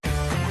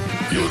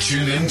You're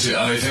tuned in to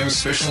OFM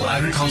Special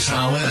Agriculture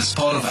Hour as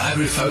part of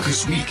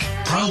Agri-Focus Week,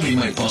 proudly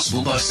made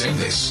possible by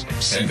Senvest.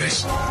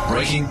 Senvest,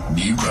 breaking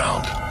new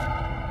ground.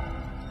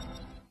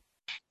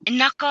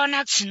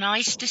 Nakana, it's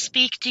nice to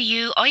speak to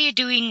you. Are you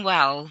doing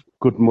well?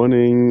 Good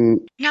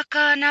morning.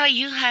 Nakana,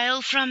 you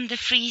hail from the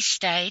Free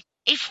State.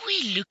 If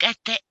we look at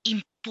the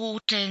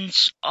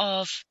importance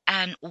of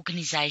an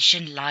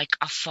organization like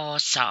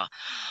Afasa,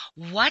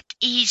 what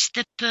is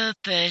the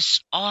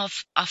purpose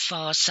of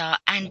Afasa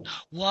and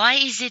why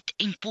is it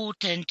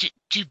important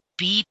to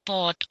be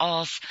part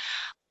of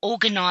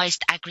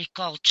organized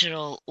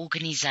agricultural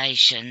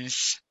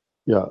organizations?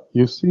 Yeah,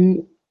 you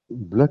see,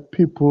 black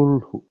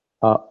people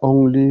are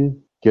only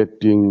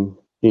getting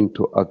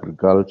into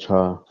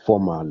agriculture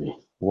formally,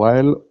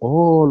 while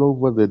all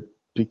over the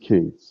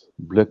decades,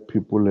 black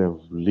people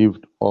have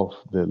lived off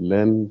the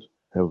land,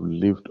 have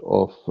lived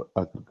off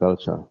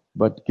agriculture.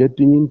 But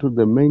getting into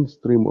the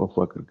mainstream of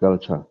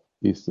agriculture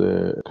is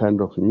a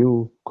kind of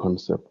new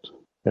concept.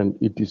 And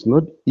it is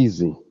not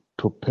easy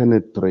to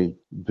penetrate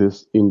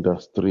this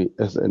industry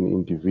as an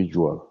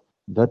individual.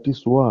 That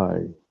is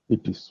why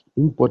it is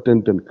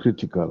important and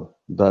critical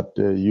that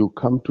you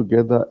come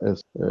together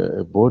as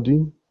a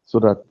body so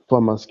that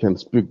farmers can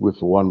speak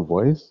with one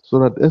voice, so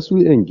that as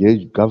we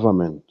engage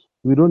government,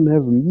 we don't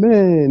have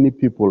many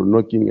people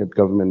knocking at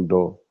government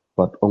door,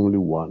 but only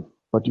one.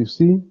 But you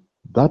see,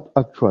 that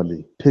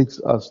actually takes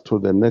us to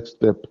the next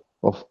step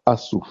of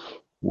ASUF,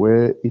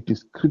 where it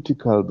is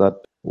critical that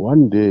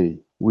one day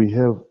we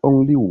have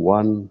only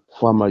one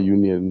farmer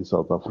union in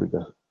South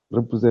Africa,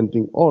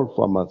 representing all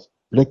farmers,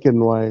 black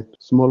and white,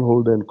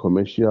 smallholder and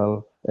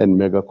commercial, and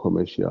mega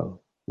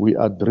commercial. We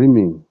are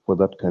dreaming for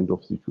that kind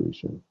of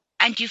situation.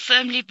 And you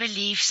firmly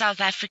believe South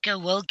Africa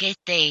will get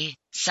there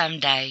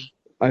someday?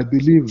 I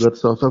believe that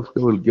South Africa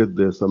will get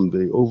there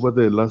someday. Over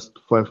the last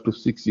 5 to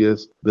 6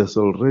 years, there's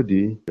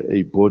already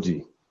a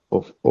body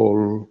of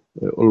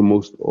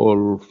almost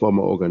all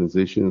farmer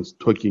organizations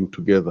talking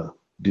together,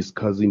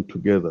 discussing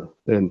together.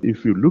 And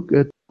if you look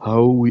at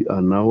how we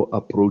are now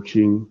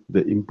approaching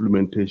the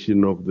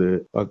implementation of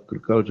the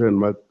agriculture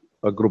and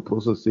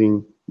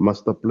agro-processing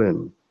master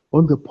plan,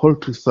 on the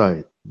poultry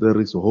side, there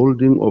is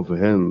holding of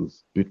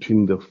hands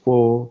between the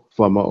 4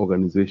 farmer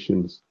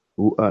organizations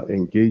who are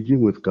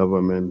engaging with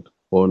government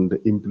on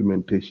the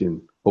implementation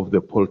of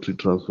the poultry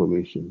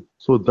transformation.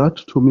 So that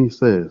to me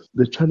says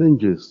the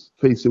challenges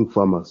facing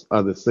farmers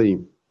are the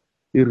same,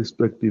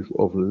 irrespective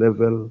of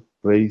level,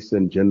 race,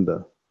 and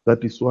gender.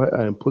 That is why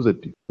I am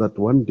positive that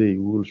one day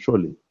we will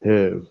surely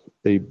have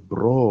a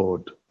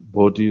broad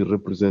body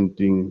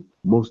representing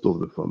most of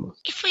the farmers.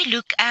 If we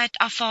look at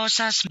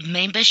Afasa's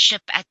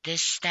membership at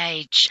this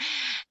stage,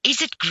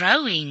 is it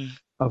growing?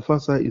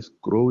 Afasa is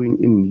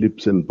growing in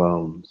leaps and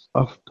bounds.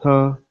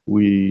 After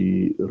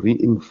we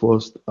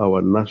reinforced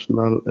our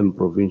national and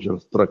provincial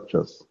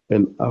structures,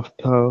 and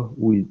after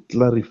we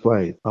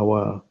clarified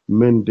our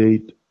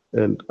mandate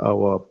and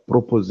our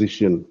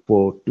proposition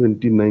for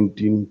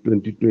 2019,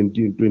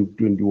 2020, and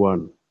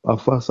 2021,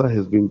 Afasa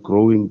has been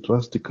growing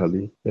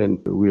drastically,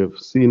 and we have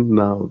seen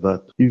now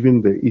that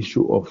even the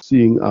issue of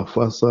seeing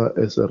Afasa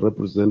as a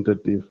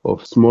representative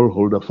of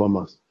smallholder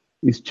farmers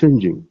is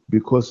changing,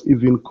 because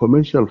even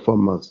commercial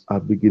farmers are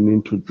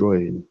beginning to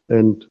join.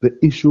 And the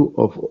issue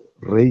of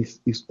race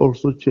is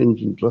also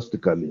changing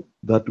drastically,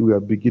 that we are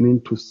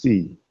beginning to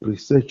see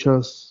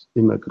researchers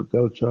in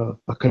agriculture,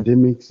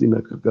 academics in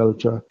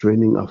agriculture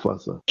joining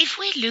Afasa. If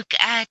we look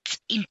at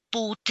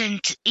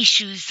important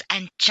issues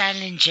and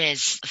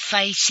challenges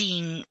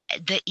facing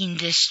the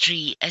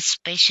industry,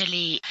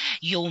 especially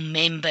your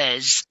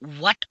members,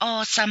 what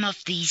are some of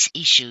these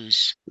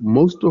issues?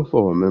 Most of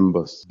our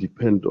members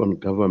depend on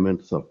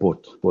government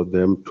support for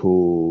them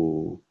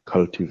to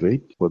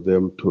cultivate, for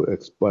them to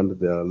expand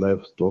their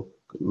livestock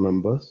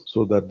numbers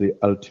so that they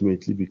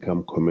ultimately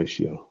become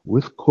commercial.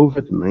 With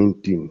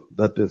COVID-19,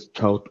 that has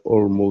chowed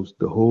almost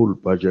the whole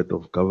budget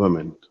of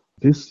government.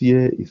 This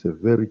year is a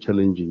very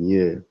challenging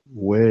year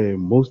where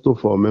most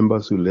of our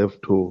members will have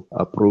to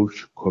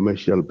approach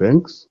commercial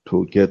banks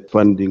to get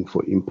funding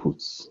for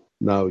inputs.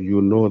 Now,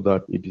 you know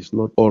that it is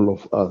not all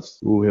of us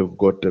who have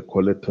got a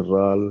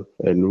collateral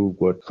and who've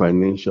got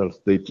financial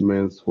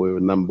statements for a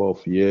number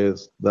of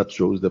years that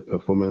shows the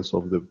performance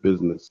of the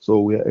business. So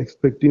we are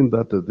expecting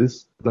that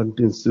this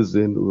planting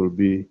season will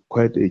be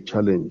quite a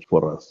challenge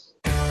for us.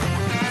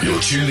 You're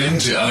tuned in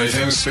to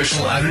OFM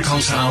Special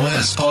Agriculture Hour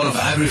as part of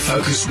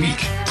Agri-Focus Week,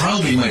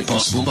 proudly made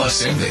possible by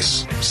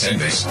Senvest.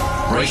 Senvest,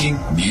 breaking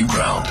new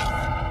ground.